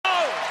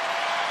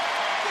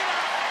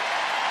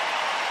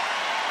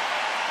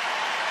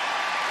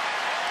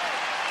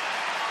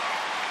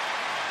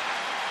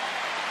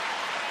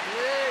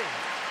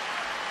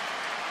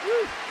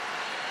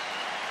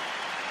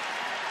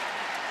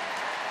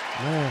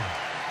Man.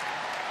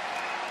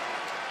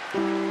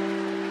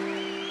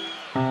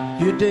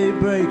 Your day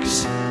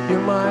breaks, your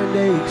mind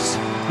aches.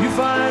 You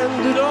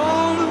find that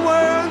all the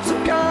words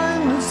of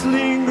kindness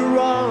linger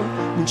on,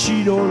 and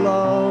she no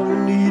longer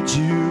needs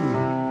you.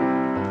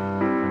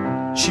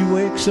 She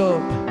wakes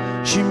up,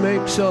 she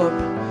makes up,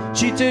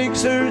 she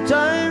takes her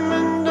time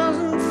and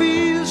doesn't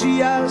feel she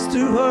has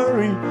to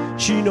hurry.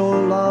 She no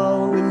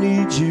longer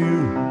needs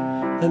you,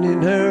 and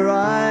in her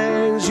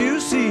eyes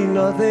you see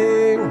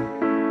nothing.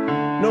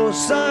 No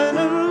sign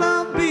of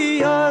love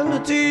behind the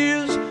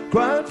tears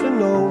cried for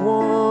no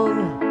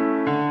one.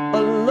 A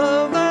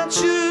love that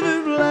should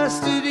have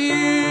lasted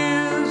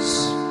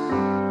years.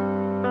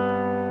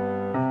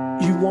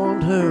 You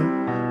want her,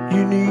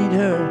 you need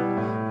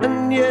her,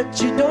 and yet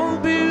you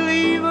don't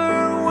believe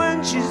her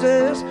when she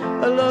says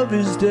her love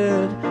is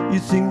dead. You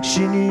think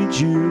she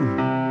needs you.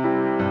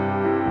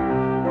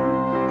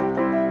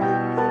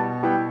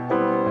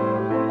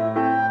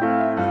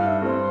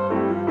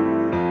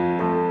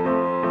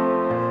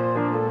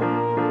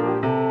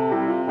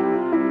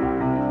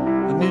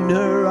 And in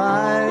her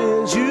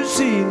eyes you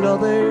see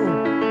nothing.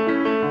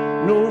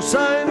 No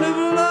sign of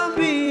love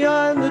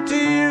behind the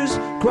tears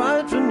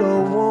cried for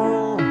no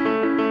one.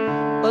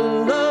 A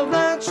love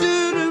that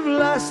should have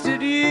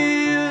lasted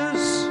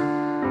years.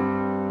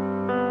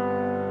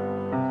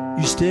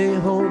 You stay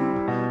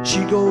home,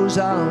 she goes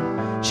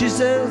out. She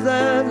says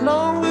that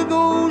long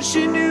ago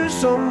she knew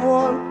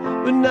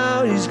someone, but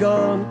now he's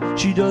gone,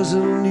 she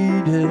doesn't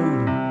need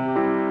him.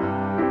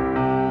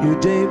 Your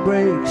day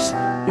breaks,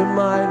 your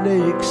mind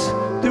aches.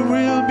 There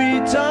will be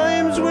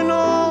times when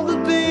all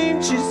the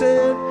things she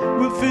said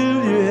will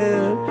fill your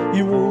head.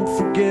 You won't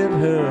forget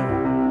her,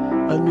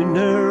 and in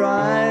her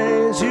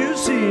eyes you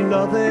see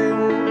nothing.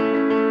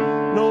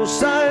 No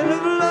sign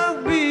of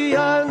love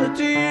behind the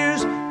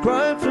tears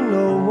cried for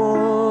no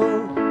one.